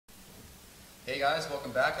guys,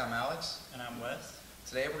 welcome back. I'm Alex. And I'm Wes.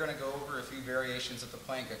 Today we're going to go over a few variations of the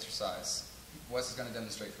plank exercise. Wes is going to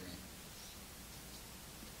demonstrate for me.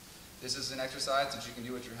 This is an exercise that you can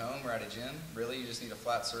do at your home or at a gym. Really, you just need a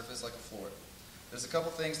flat surface like a floor. There's a couple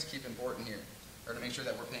things to keep important here, or to make sure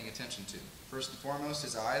that we're paying attention to. First and foremost,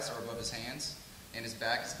 his eyes are above his hands, and his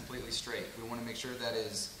back is completely straight. We want to make sure that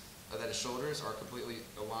his shoulders are completely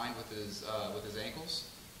aligned with his ankles,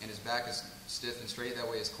 and his back is stiff and straight. That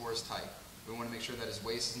way his core is tight. We want to make sure that his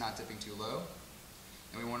waist is not dipping too low,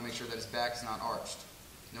 and we want to make sure that his back is not arched.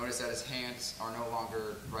 Notice that his hands are no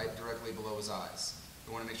longer right directly below his eyes.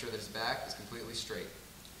 We want to make sure that his back is completely straight.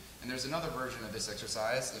 And there's another version of this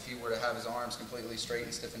exercise. If he were to have his arms completely straight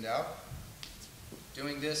and stiffened out,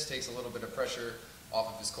 doing this takes a little bit of pressure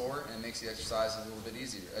off of his core and makes the exercise a little bit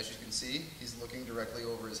easier. As you can see, he's looking directly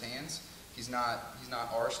over his hands. He's not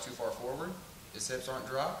arched too far forward. His hips aren't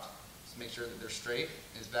dropped. Just make sure that they're straight.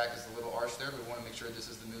 His back is a little arched there, but we want to make sure this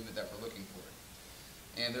is the movement that we're looking for.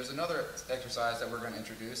 And there's another exercise that we're going to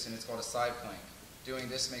introduce, and it's called a side plank. Doing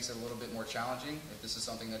this makes it a little bit more challenging if this is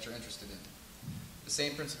something that you're interested in. The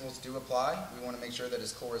same principles do apply. We want to make sure that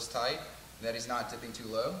his core is tight, that he's not dipping too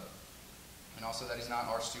low, and also that he's not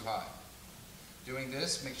arched too high. Doing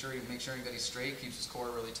this, make sure that he's straight, keeps his core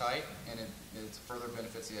really tight, and it further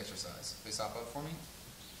benefits the exercise. Please hop up for me.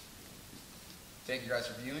 Thank you guys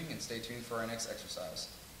for viewing, and stay tuned for our next exercise.